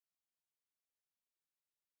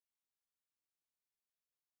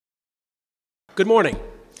Good morning.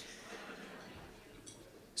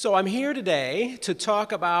 So I'm here today to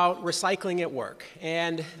talk about recycling at work.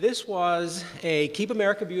 And this was a Keep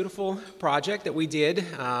America Beautiful project that we did,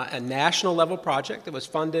 a national level project that was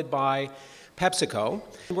funded by PepsiCo.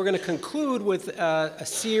 We're going to conclude with a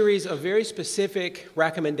series of very specific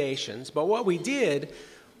recommendations. But what we did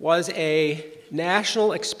was a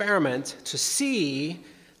national experiment to see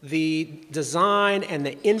the design and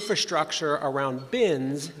the infrastructure around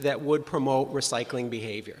bins that would promote recycling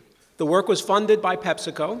behavior. The work was funded by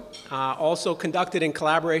PepsiCo, also conducted in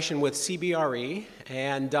collaboration with CBRE,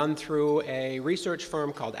 and done through a research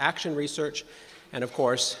firm called Action Research, and of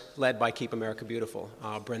course, led by Keep America Beautiful,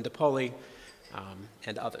 Brenda Pulley,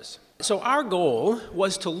 and others. So our goal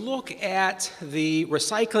was to look at the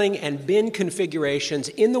recycling and bin configurations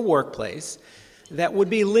in the workplace that would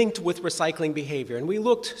be linked with recycling behavior. And we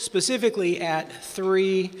looked specifically at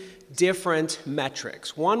three different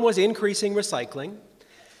metrics. One was increasing recycling.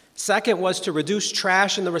 Second was to reduce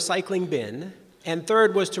trash in the recycling bin. And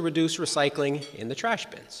third was to reduce recycling in the trash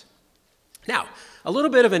bins. Now, a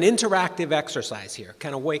little bit of an interactive exercise here,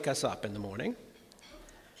 kind of wake us up in the morning.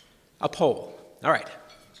 A poll. All right.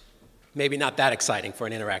 Maybe not that exciting for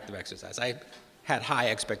an interactive exercise. I had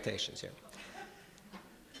high expectations here.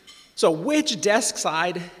 So which desk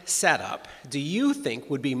side setup do you think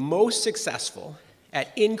would be most successful at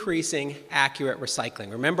increasing accurate recycling?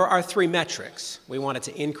 Remember our three metrics. We wanted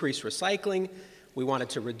to increase recycling, we wanted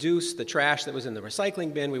to reduce the trash that was in the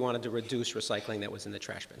recycling bin, we wanted to reduce recycling that was in the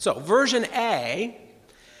trash bin. So version A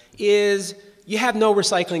is you have no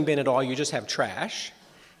recycling bin at all, you just have trash,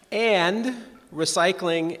 and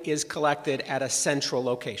recycling is collected at a central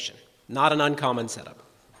location, not an uncommon setup.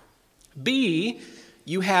 B,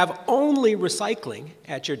 you have only recycling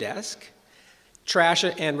at your desk. Trash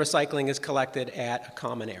and recycling is collected at a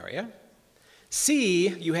common area. C,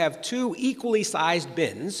 you have two equally sized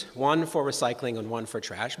bins, one for recycling and one for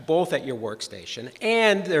trash, both at your workstation,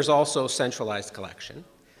 and there's also centralized collection.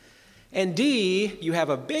 And D, you have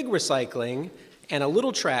a big recycling and a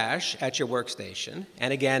little trash at your workstation,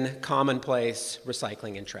 and again, commonplace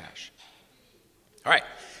recycling and trash. All right,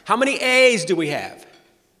 how many A's do we have?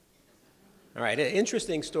 All right, an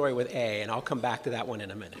interesting story with A, and I'll come back to that one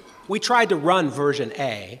in a minute. We tried to run version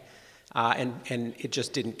A, and it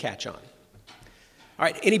just didn't catch on. All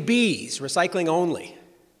right, any B's? Recycling only.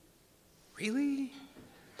 Really?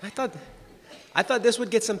 I thought this would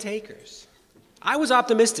get some takers. I was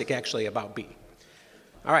optimistic, actually, about B.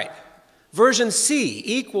 All right, version C,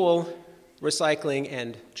 equal recycling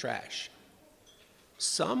and trash.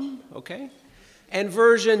 Some, okay. And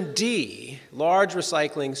version D, large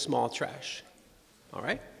recycling, small trash. All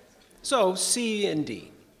right? So C and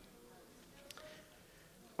D.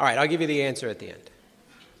 All right, I'll give you the answer at the end.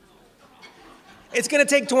 It's going to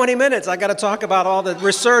take 20 minutes. I got to talk about all the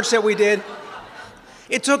research that we did.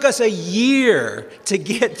 It took us a year to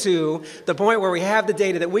get to the point where we have the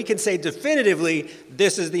data that we can say definitively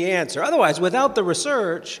this is the answer. Otherwise, without the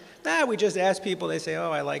research, we just ask people, they say,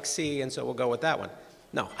 oh, I like C, and so we'll go with that one.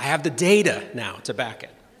 No, I have the data now to back it.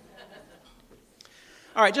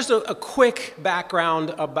 All right, just a quick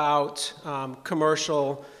background about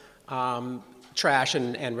commercial trash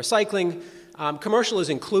and recycling. Commercial is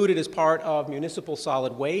included as part of municipal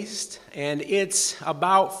solid waste, and it's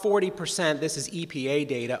about 40%, this is EPA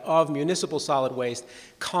data, of municipal solid waste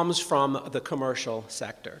comes from the commercial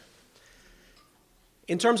sector.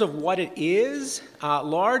 In terms of what it is,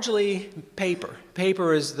 largely paper.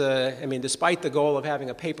 Paper is despite the goal of having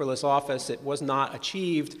a paperless office, it was not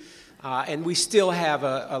achieved, and we still have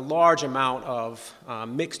a large amount of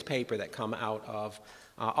mixed paper that come out of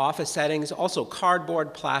office settings, also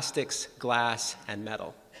cardboard, plastics, glass, and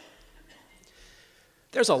metal.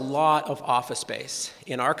 There's a lot of office space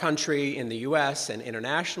in our country, in the US, and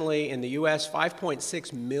internationally. In the US,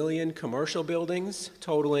 5.6 million commercial buildings,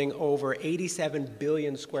 totaling over 87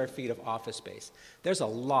 billion square feet of office space. There's a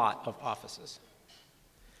lot of offices.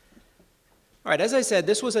 All right, as I said,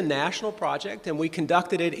 this was a national project, and we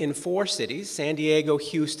conducted it in 4 cities, San Diego,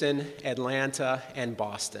 Houston, Atlanta, and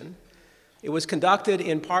Boston. It was conducted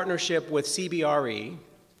in partnership with CBRE.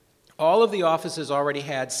 All of the offices already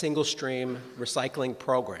had single-stream recycling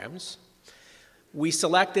programs. We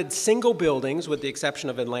selected single buildings, with the exception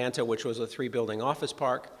of Atlanta, which was a 3-building office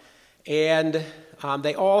park, and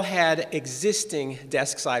they all had existing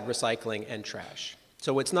desk-side recycling and trash.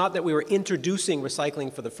 So it's not that we were introducing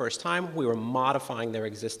recycling for the first time, we were modifying their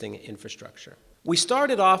existing infrastructure. We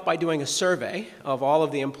started off by doing a survey of all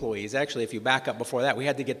of the employees. Actually, if you back up before that, we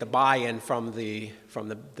had to get the buy-in from the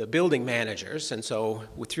building managers, and so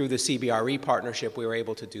through the CBRE partnership, we were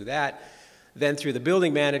able to do that. Then through the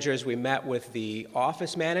building managers, we met with the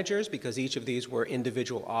office managers because each of these were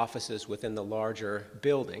individual offices within the larger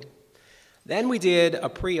building. Then we did a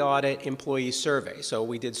pre-audit employee survey. So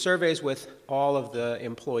we did surveys with all of the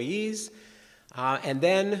employees, and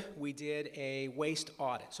then we did a waste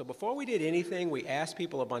audit. So before we did anything, we asked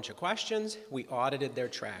people a bunch of questions. We audited their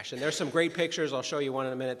trash. And there's some great pictures. I'll show you one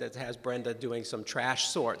in a minute that has Brenda doing some trash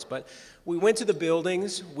sorts. But we went to the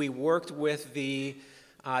buildings. We worked with the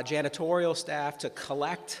janitorial staff to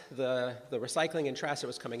collect the recycling and trash that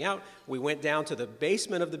was coming out. We went down to the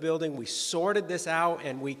basement of the building, we sorted this out,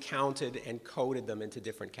 and we counted and coded them into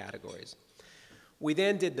different categories. We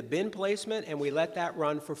then did the bin placement, and we let that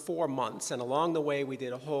run for 4 months, and along the way we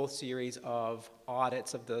did a whole series of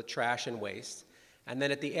audits of the trash and waste. And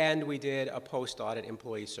then at the end we did a post-audit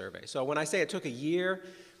employee survey. So when I say it took a year,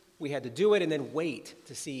 we had to do it and then wait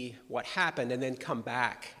to see what happened and then come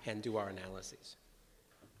back and do our analyses.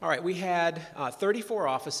 All right, we had 34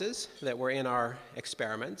 offices that were in our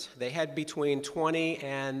experiment. They had between 20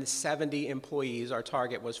 and 70 employees. Our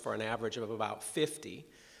target was for an average of about 50.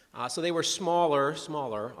 So they were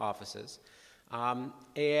smaller offices.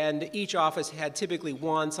 And each office had typically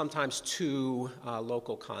 1, sometimes 2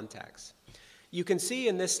 local contacts. You can see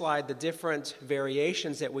in this slide the different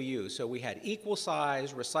variations that we use. So we had equal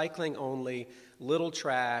size, recycling only, little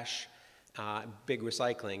trash, big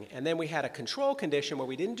recycling. And then we had a control condition where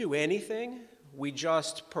we didn't do anything. We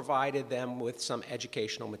just provided them with some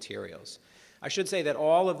educational materials. I should say that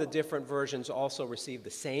all of the different versions also received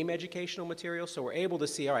the same educational materials, so we're able to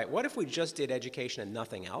see, all right, what if we just did education and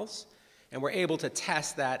nothing else? And we're able to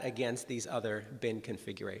test that against these other bin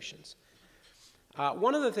configurations.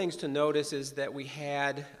 One of the things to notice is that we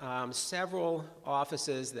had several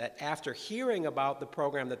offices that, after hearing about the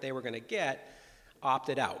program that they were going to get,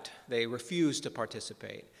 opted out. They refused to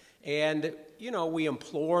participate. And, you know, we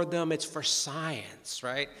implored them. It's for science,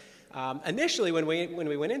 right? Initially, when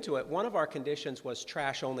we went into it, one of our conditions was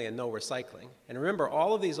trash only and no recycling. And remember,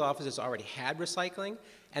 all of these offices already had recycling,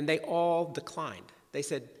 and they all declined. They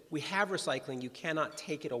said, we have recycling. You cannot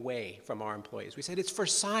take it away from our employees. We said, it's for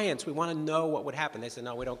science. We want to know what would happen. They said,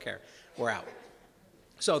 no, we don't care. We're out.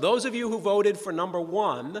 So those of you who voted for number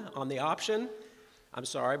 1 on the option, I'm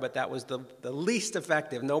sorry, but that was the least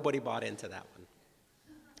effective. Nobody bought into that one.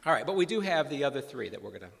 All right, but we do have the other 3 that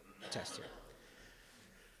we're going to test here.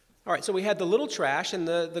 All right, so we had the little trash, and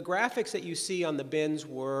the graphics that you see on the bins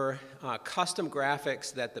were custom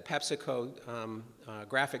graphics that the PepsiCo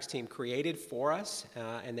graphics team created for us,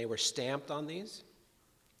 and they were stamped on these.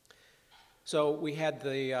 So we had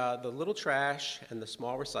the little trash and the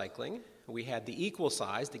small recycling. We had the equal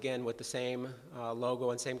sized, again with the same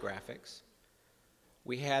logo and same graphics.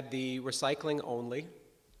 We had the recycling only,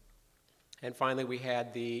 and finally we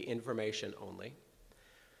had the information only.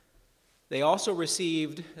 They also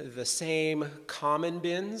received the same common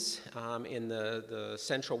bins in the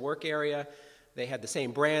central work area. They had the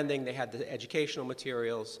same branding, they had the educational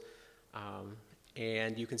materials,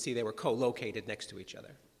 and you can see they were co-located next to each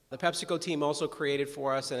other. The PepsiCo team also created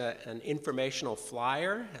for us an informational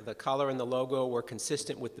flyer. The color and the logo were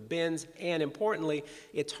consistent with the bins, and importantly,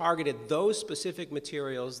 it targeted those specific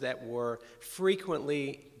materials that were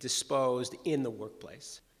frequently disposed in the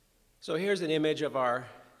workplace. So here's an image of our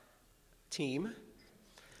team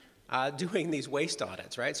doing these waste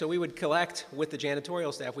audits, right? So we would collect, with the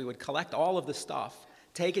janitorial staff, we would collect all of the stuff,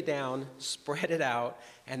 take it down, spread it out,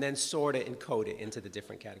 and then sort it and code it into the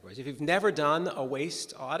different categories. If you've never done a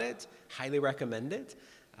waste audit, highly recommend it.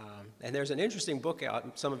 And there's an interesting book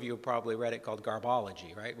out, some of you have probably read it, called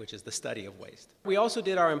Garbology, right, which is the study of waste. We also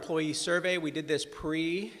did our employee survey. We did this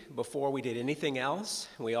before we did anything else.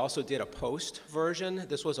 We also did a post version.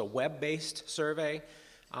 This was a web-based survey.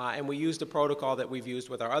 And we used a protocol that we've used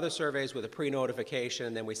with our other surveys with a pre-notification,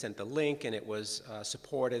 and then we sent the link, and it was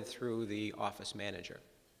supported through the office manager.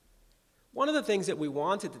 One of the things that we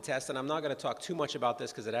wanted to test, and I'm not going to talk too much about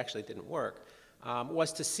this because it actually didn't work,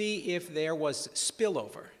 was to see if there was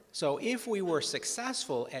spillover. So if we were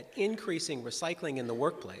successful at increasing recycling in the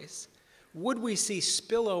workplace, would we see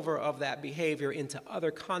spillover of that behavior into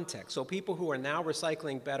other contexts? So people who are now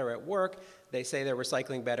recycling better at work, they say they're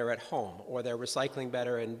recycling better at home, or they're recycling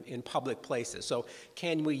better in public places. So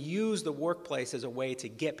can we use the workplace as a way to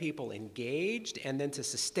get people engaged and then to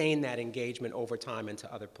sustain that engagement over time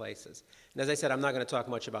into other places? And as I said, I'm not going to talk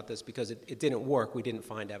much about this because it didn't work. We didn't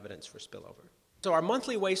find evidence for spillover. So our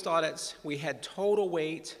monthly waste audits, we had total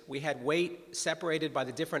weight. We had weight separated by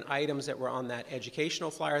the different items that were on that educational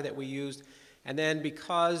flyer that we used. And then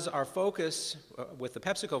because our focus with the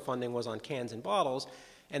PepsiCo funding was on cans and bottles,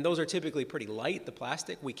 and those are typically pretty light, the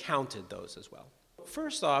plastic, we counted those as well.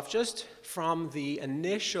 First off, just from the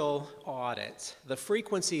initial audit, the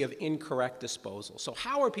frequency of incorrect disposal. So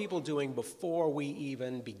how are people doing before we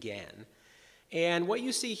even began? And what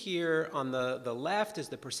you see here on the left is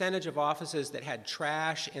the percentage of offices that had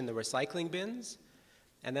trash in the recycling bins.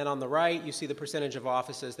 And then on the right, you see the percentage of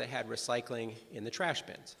offices that had recycling in the trash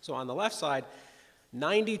bins. So on the left side,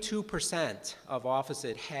 92% of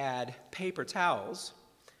offices had paper towels,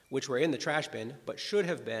 which were in the trash bin, but should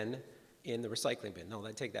have been in the recycling bin. No,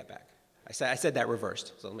 I take that back. I said that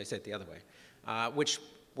reversed, so let me say it the other way. Which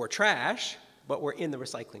were trash, but were in the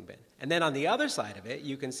recycling bin. And then on the other side of it,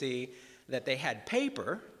 you can see that they had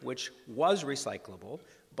paper, which was recyclable,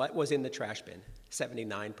 but was in the trash bin,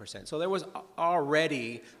 79%. So there was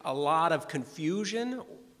already a lot of confusion,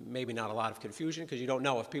 maybe not a lot of confusion, because you don't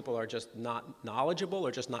know if people are just not knowledgeable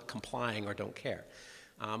or just not complying or don't care.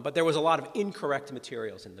 But there was a lot of incorrect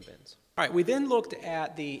materials in the bins. All right, we then looked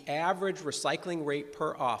at the average recycling rate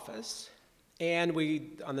per office, and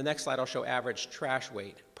on the next slide I'll show average trash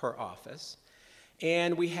weight per office.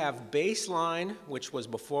 And we have baseline, which was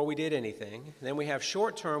before we did anything. And then we have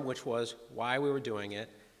short term, which was why we were doing it.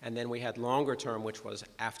 And then we had longer term, which was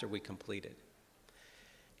after we completed.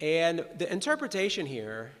 And the interpretation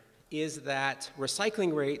here is that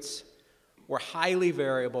recycling rates were highly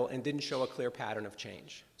variable and didn't show a clear pattern of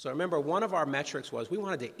change. So remember, one of our metrics was we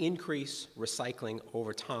wanted to increase recycling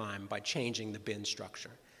over time by changing the bin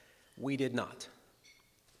structure. We did not,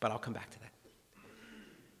 but I'll come back to that.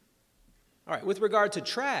 All right, with regard to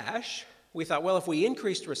trash, we thought, well, if we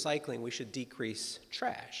increased recycling, we should decrease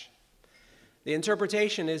trash. The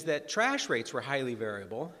interpretation is that trash rates were highly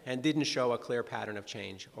variable and didn't show a clear pattern of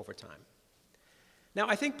change over time. Now,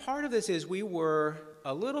 I think part of this is we were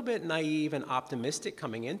a little bit naive and optimistic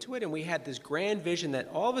coming into it, and we had this grand vision that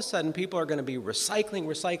all of a sudden people are going to be recycling,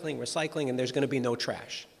 recycling, recycling, and there's going to be no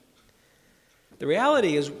trash. The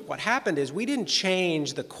reality is what happened is we didn't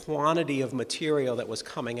change the quantity of material that was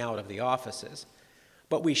coming out of the offices,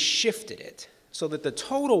 but we shifted it so that the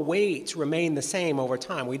total weights remained the same over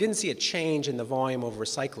time. We didn't see a change in the volume of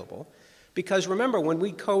recyclable because remember, when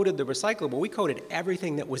we coded the recyclable, we coded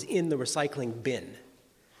everything that was in the recycling bin.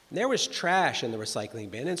 And there was trash in the recycling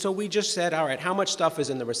bin, and so we just said, all right, how much stuff is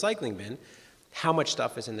in the recycling bin? How much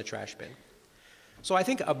stuff is in the trash bin? So I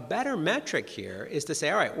think a better metric here is to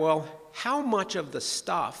say, all right, well, how much of the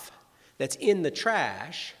stuff that's in the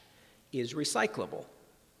trash is recyclable?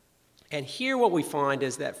 And here what we find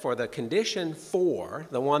is that for the condition 4,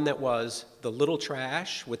 the one that was the little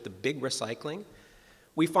trash with the big recycling,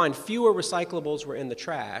 we find fewer recyclables were in the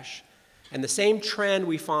trash. And the same trend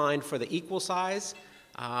we find for the equal size.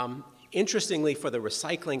 Interestingly, for the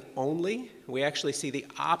recycling only, we actually see the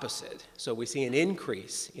opposite. So we see an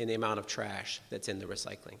increase in the amount of trash that's in the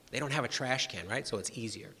recycling. They don't have a trash can, right? So it's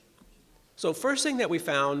easier. So first thing that we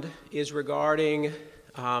found is regarding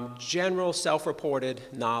general self-reported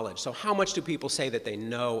knowledge. So how much do people say that they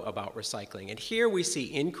know about recycling? And here we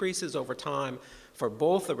see increases over time for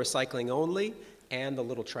both the recycling only and the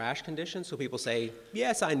little trash condition. So people say,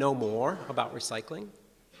 yes, I know more about recycling.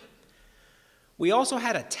 We also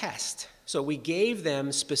had a test. So we gave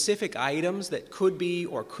them specific items that could be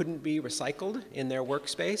or couldn't be recycled in their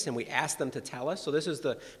workspace, and we asked them to tell us. So this is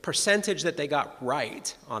the percentage that they got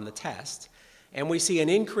right on the test. And we see an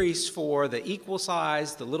increase for the equal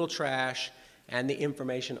size, the little trash, and the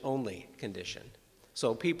information only condition.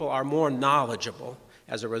 So people are more knowledgeable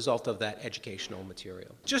as a result of that educational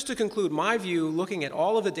material. Just to conclude, my view, looking at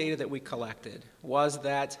all of the data that we collected, was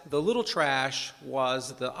that the little trash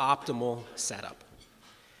was the optimal setup.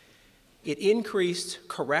 It increased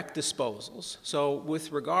correct disposals. So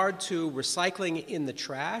with regard to recycling in the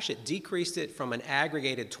trash, it decreased it from an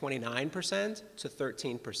aggregated 29% to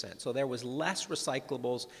 13%. So there was less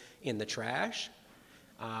recyclables in the trash,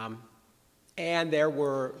 and there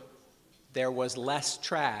was less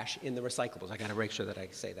trash in the recyclables. I got to make sure that I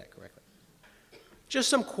say that correctly. Just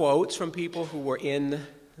some quotes from people who were in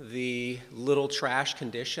the little trash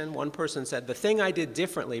condition. One person said, "The thing I did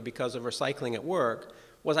differently because of recycling at work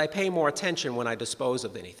was I pay more attention when I dispose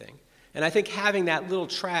of anything." And I think having that little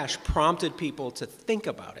trash prompted people to think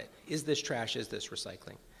about it. Is this trash? Is this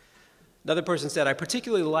recycling? Another person said, "I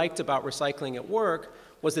particularly liked about recycling at work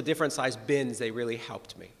was the different size bins. They really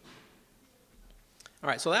helped me." All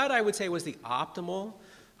right, so that I would say was the optimal.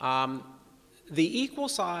 The equal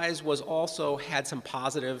size was also had some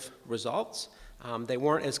positive results. They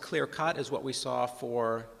weren't as clear-cut as what we saw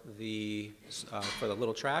for the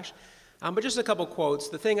little trash. But just a couple quotes.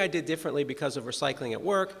 "The thing I did differently because of recycling at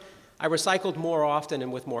work, I recycled more often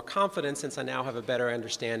and with more confidence since I now have a better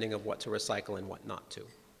understanding of what to recycle and what not to."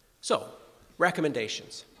 So,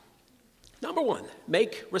 recommendations. Number one,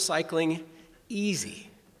 make recycling easy.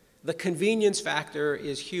 The convenience factor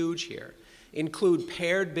is huge here. Include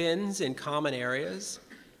paired bins in common areas,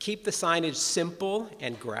 keep the signage simple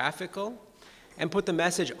and graphical, and put the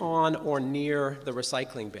message on or near the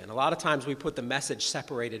recycling bin. A lot of times we put the message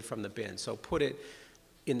separated from the bin, so put it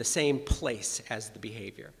in the same place as the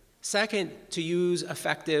behavior. Second, to use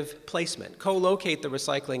effective placement. Co-locate the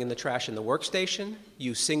recycling and the trash in the workstation,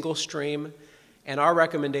 use single stream, and our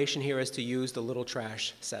recommendation here is to use the little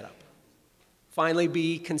trash setup. Finally,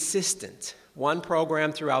 be consistent. One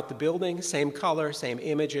program throughout the building, same color, same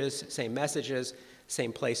images, same messages,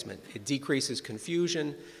 same placement. It decreases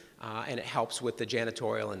confusion, and it helps with the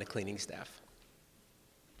janitorial and the cleaning staff.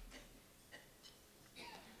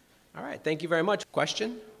 All right, thank you very much.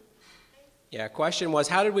 Question? Yeah, question was,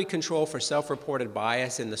 how did we control for self-reported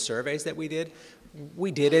bias in the surveys that we did?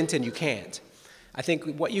 We didn't, and you can't. I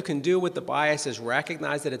think what you can do with the bias is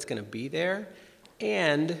recognize that it's going to be there,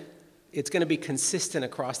 and it's going to be consistent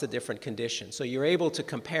across the different conditions. So you're able to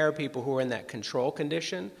compare people who are in that control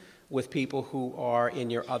condition with people who are in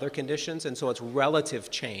your other conditions, and so it's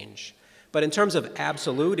relative change. But in terms of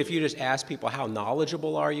absolute, if you just ask people how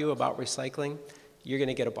knowledgeable are you about recycling, you're going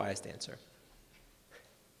to get a biased answer.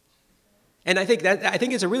 And I think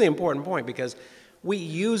it's a really important point because we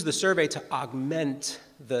use the survey to augment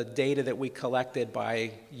the data that we collected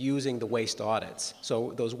by using the waste audits.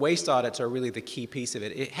 So those waste audits are really the key piece of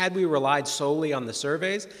it. Had we relied solely on the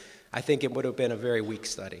surveys, I think it would have been a very weak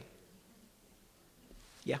study.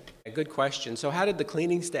 Yeah, a good question. So how did the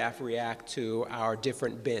cleaning staff react to our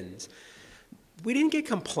different bins? We didn't get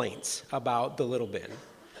complaints about the little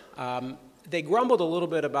bin. They grumbled a little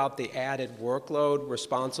bit about the added workload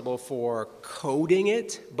responsible for coding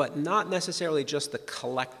it, but not necessarily just the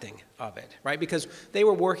collecting of it, right? Because they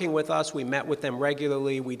were working with us, we met with them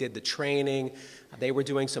regularly, we did the training, they were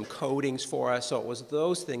doing some codings for us, so it was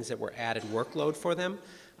those things that were added workload for them.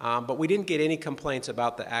 But we didn't get any complaints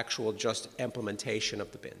about the actual just implementation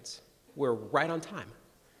of the bins. We're right on time.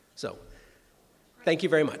 So, thank you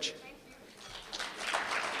very much.